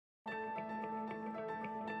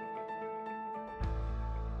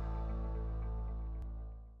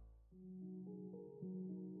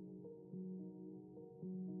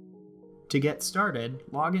To get started,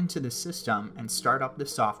 log into the system and start up the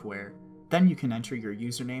software. Then you can enter your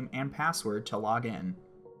username and password to log in.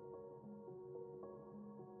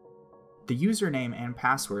 The username and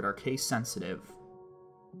password are case sensitive.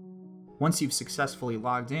 Once you've successfully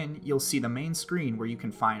logged in, you'll see the main screen where you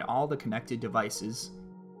can find all the connected devices,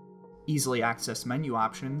 easily access menu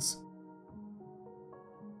options,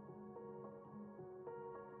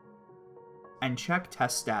 and check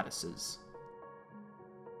test statuses.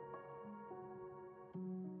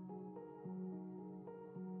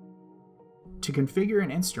 To configure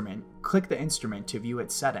an instrument, click the instrument to view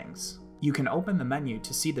its settings. You can open the menu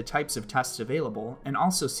to see the types of tests available and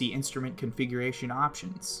also see instrument configuration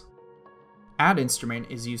options. Add instrument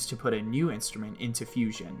is used to put a new instrument into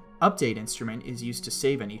Fusion. Update instrument is used to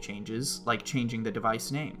save any changes, like changing the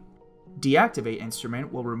device name. Deactivate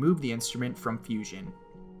instrument will remove the instrument from Fusion.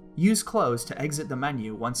 Use close to exit the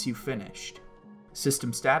menu once you've finished.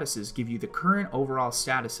 System statuses give you the current overall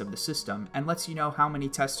status of the system and lets you know how many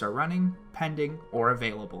tests are running, pending, or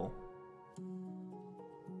available.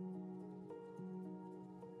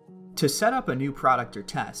 To set up a new product or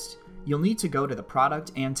test, you'll need to go to the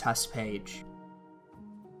Product and Test page.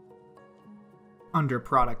 Under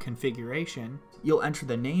Product Configuration, you'll enter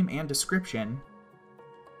the name and description,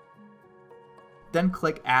 then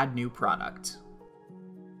click Add New Product.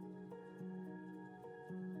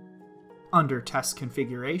 Under Test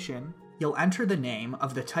Configuration, you'll enter the name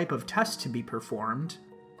of the type of test to be performed,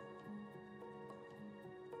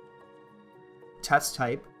 test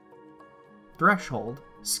type, threshold,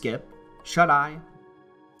 skip, shut-eye,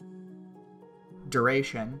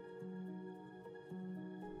 duration,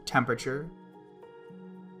 temperature,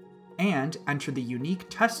 and enter the unique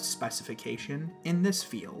test specification in this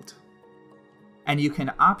field. And you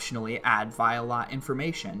can optionally add vial lot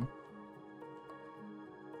information,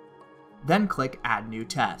 then click Add New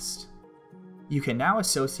Test. You can now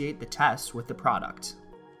associate the test with the product.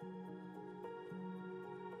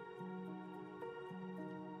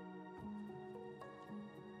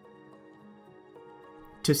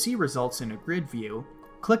 To see results in a grid view,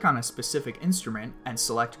 click on a specific instrument and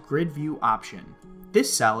select Grid View option.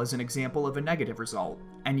 This cell is an example of a negative result,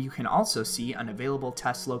 and you can also see an available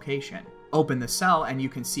test location. Open the cell and you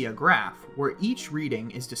can see a graph where each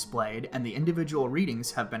reading is displayed and the individual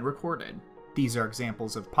readings have been recorded. These are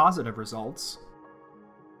examples of positive results.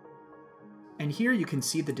 And here you can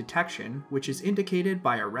see the detection, which is indicated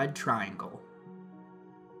by a red triangle.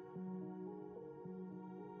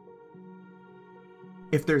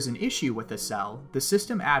 If there's an issue with the cell, the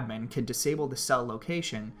system admin can disable the cell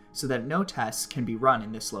location so that no tests can be run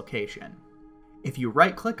in this location. If you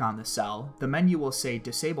right-click on the cell, the menu will say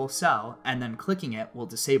Disable Cell, and then clicking it will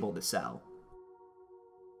disable the cell.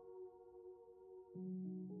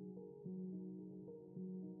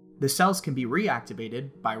 The cells can be reactivated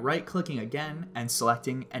by right-clicking again and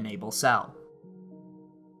selecting Enable Cell.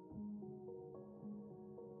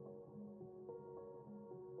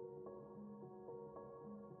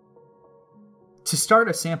 To start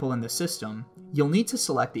a sample in the system, you'll need to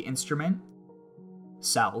select the instrument,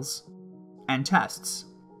 cells, and tests.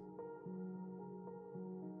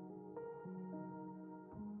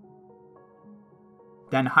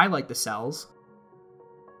 Then highlight the cells,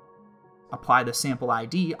 apply the sample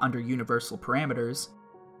ID under Universal Parameters,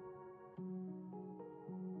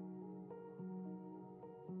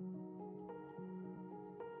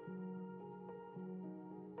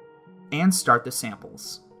 and start the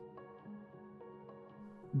samples.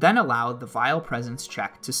 Then allow the vial presence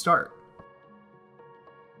check to start.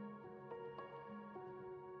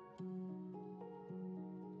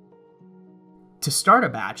 To start a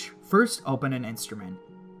batch, first open an instrument.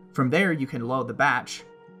 From there you can load the batch,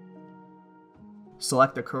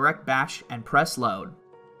 select the correct batch and press load,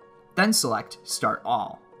 then select Start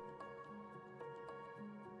All.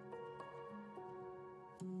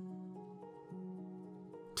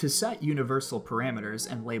 To set universal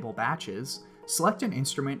parameters and label batches, select an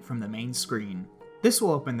instrument from the main screen. This will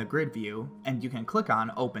open the grid view, and you can click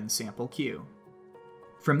on Open Sample Queue.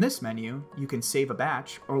 From this menu, you can save a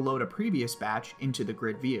batch or load a previous batch into the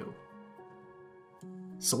grid view.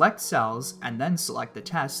 Select cells and then select the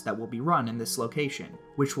tests that will be run in this location,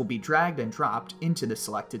 which will be dragged and dropped into the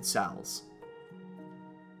selected cells.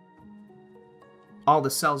 All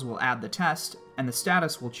the cells will add the test, and the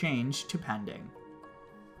status will change to pending.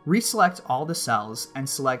 Reselect all the cells and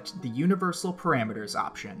select the Universal Parameters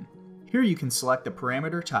option. Here you can select the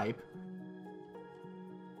parameter type,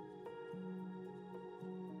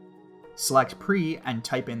 select Pre and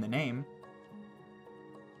type in the name,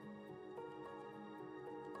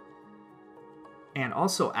 and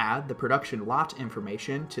also add the production lot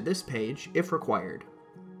information to this page if required.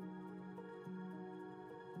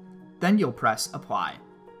 Then you'll press Apply.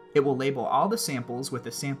 It will label all the samples with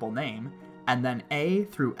the sample name, and then A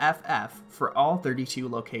through FF for all 32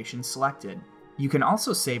 locations selected. You can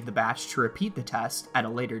also save the batch to repeat the test at a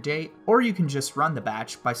later date, or you can just run the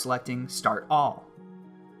batch by selecting Start All.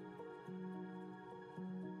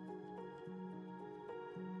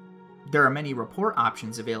 There are many report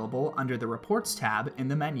options available under the Reports tab in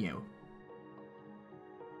the menu.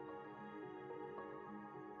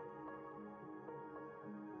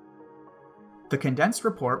 The condensed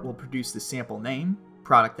report will produce the sample name,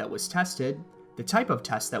 product that was tested, the type of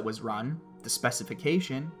test that was run, the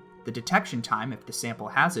specification, the detection time if the sample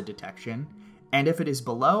has a detection, and if it is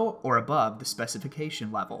below or above the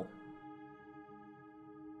specification level.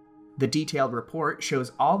 The detailed report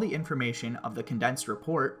shows all the information of the condensed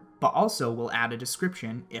report, but also will add a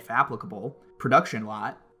description, if applicable, production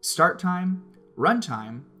lot, start time,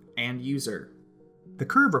 runtime, and user. The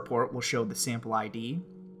curve report will show the sample ID,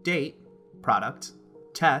 date, product,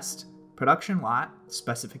 test, production lot,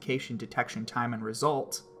 specification, detection time, and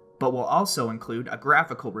result, but will also include a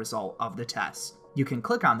graphical result of the test. You can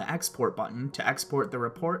click on the Export button to export the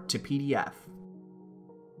report to PDF.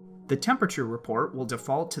 The temperature report will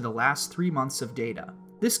default to the last 3 months of data.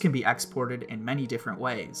 This can be exported in many different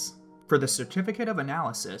ways. For the certificate of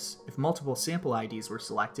analysis, if multiple sample IDs were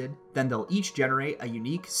selected, then they'll each generate a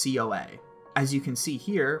unique COA. As you can see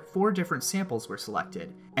here, 4 different samples were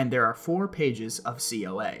selected, and there are 4 pages of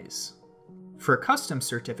COAs. For custom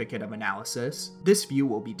certificate of analysis, this view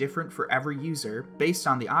will be different for every user based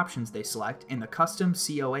on the options they select in the custom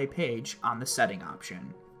COA page on the setting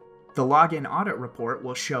option. The login audit report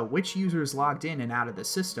will show which users logged in and out of the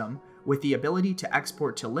system, with the ability to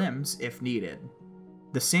export to LIMS if needed.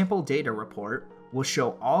 The sample data report will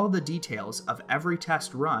show all the details of every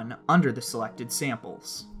test run under the selected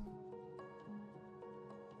samples.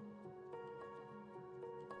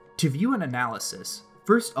 To view an analysis,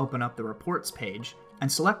 first open up the Reports page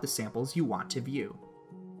and select the samples you want to view.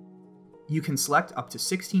 You can select up to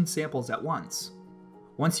 16 samples at once.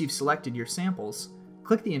 Once you've selected your samples,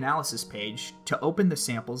 click the Analysis page to open the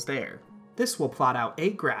samples there. This will plot out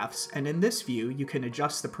 8 graphs, and in this view you can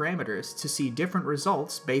adjust the parameters to see different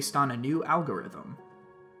results based on a new algorithm.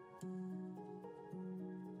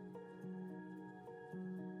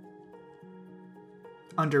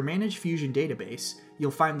 Under Manage Fusion Database,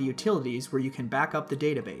 you'll find the utilities where you can back up the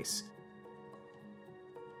database.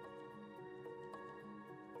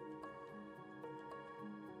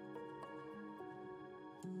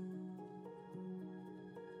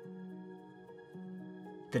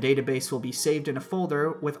 The database will be saved in a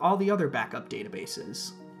folder with all the other backup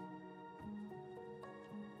databases.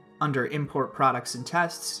 Under Import Products and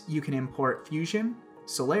Tests, you can import Fusion,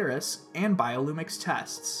 Soleris, and Biolumix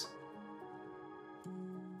tests.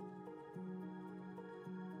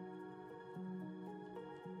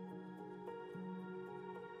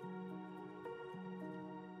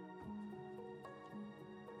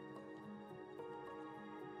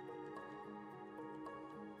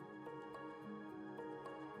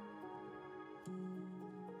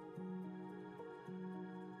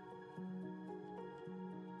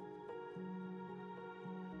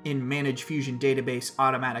 In Manage Fusion Database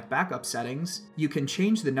Automatic Backup settings, you can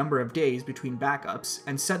change the number of days between backups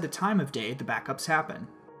and set the time of day the backups happen.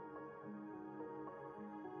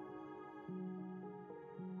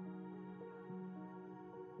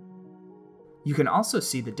 You can also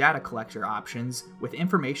see the data collector options with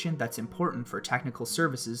information that's important for technical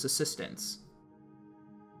services assistance.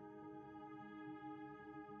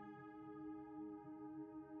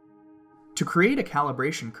 To create a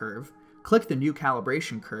calibration curve, click the New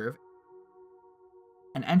Calibration Curve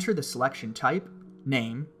and enter the selection type,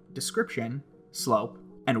 name, description, slope,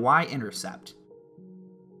 and y-intercept.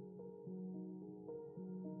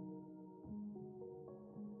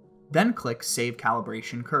 Then click Save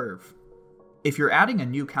Calibration Curve. If you're adding a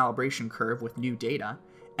new calibration curve with new data,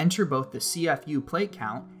 enter both the CFU plate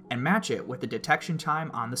count and match it with the detection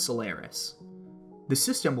time on the Soleris. The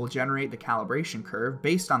system will generate the calibration curve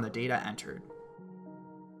based on the data entered.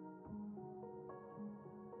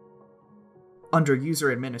 Under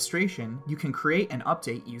User Administration, you can create and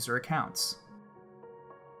update user accounts.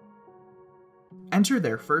 Enter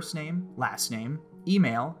their first name, last name,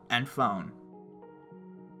 email, and phone.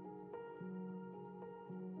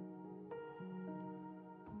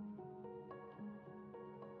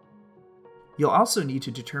 You'll also need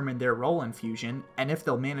to determine their role in Fusion and if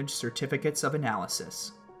they'll manage certificates of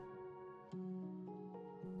analysis.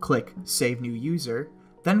 Click Save New User,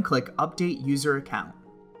 then click Update User Account.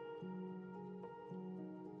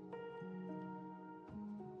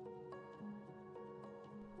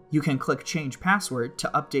 You can click Change Password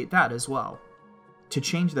to update that as well. To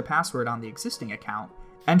change the password on the existing account,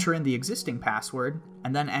 enter in the existing password,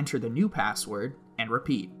 and then enter the new password, and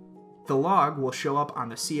repeat. The log will show up on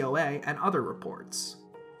the COA and other reports.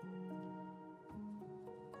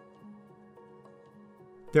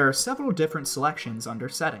 There are several different selections under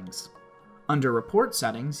Settings. Under Report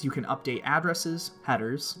Settings, you can update addresses,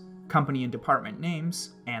 headers, company and department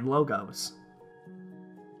names, and logos.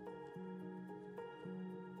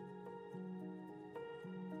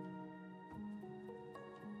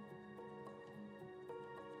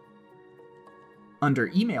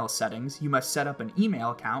 Under Email Settings, you must set up an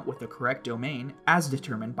email account with the correct domain as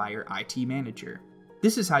determined by your IT manager.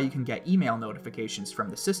 This is how you can get email notifications from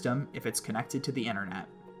the system if it's connected to the internet.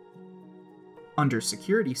 Under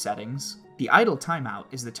Security Settings, the idle timeout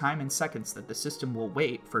is the time in seconds that the system will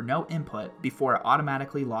wait for no input before it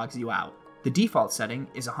automatically logs you out. The default setting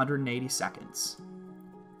is 180 seconds.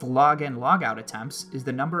 The login/logout attempts is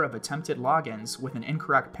the number of attempted logins with an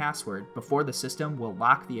incorrect password before the system will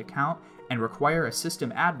lock the account and require a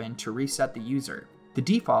system admin to reset the user. The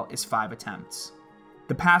default is 5 attempts.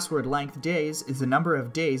 The password length days is the number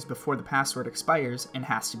of days before the password expires and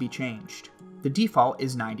has to be changed. The default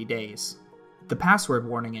is 90 days. The password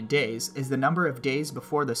warning in days is the number of days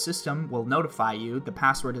before the system will notify you the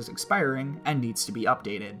password is expiring and needs to be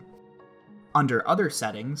updated. Under Other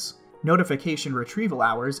Settings, notification retrieval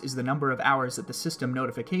hours is the number of hours that the system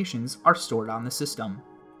notifications are stored on the system.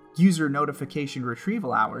 User notification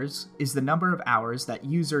retrieval hours is the number of hours that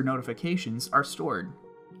user notifications are stored.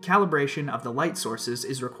 Calibration of the light sources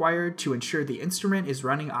is required to ensure the instrument is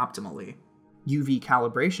running optimally. UV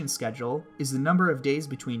calibration schedule is the number of days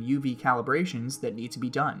between UV calibrations that need to be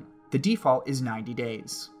done. The default is 90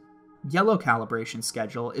 days. Yellow calibration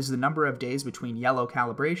schedule is the number of days between yellow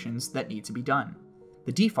calibrations that need to be done.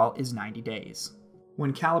 The default is 90 days.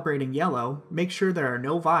 When calibrating yellow, make sure there are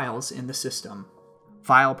no vials in the system.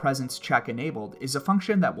 Vial presence check enabled is a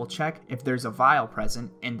function that will check if there's a vial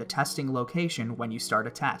present in the testing location when you start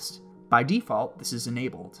a test. By default, this is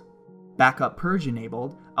enabled. Backup purge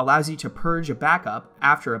enabled allows you to purge a backup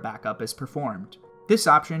after a backup is performed. This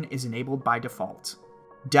option is enabled by default.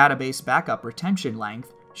 Database backup retention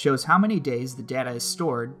length shows how many days the data is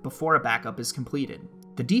stored before a backup is completed.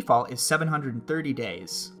 The default is 730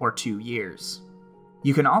 days, or 2 years.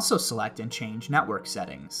 You can also select and change network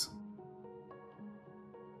settings.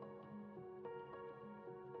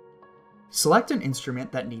 Select an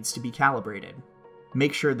instrument that needs to be calibrated.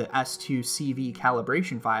 Make sure the S2CV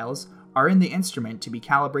calibration files are in the instrument to be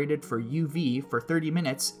calibrated for UV for 30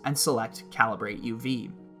 minutes and select Calibrate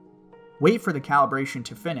UV. Wait for the calibration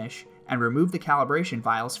to finish and remove the calibration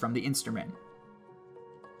files from the instrument.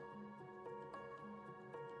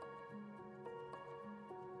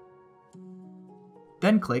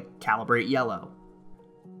 Then click Calibrate Yellow.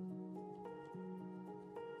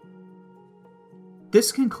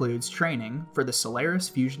 This concludes training for the Soleris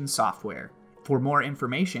Fusion software. For more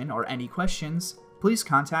information or any questions, please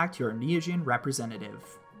contact your Neogen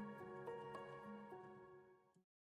representative.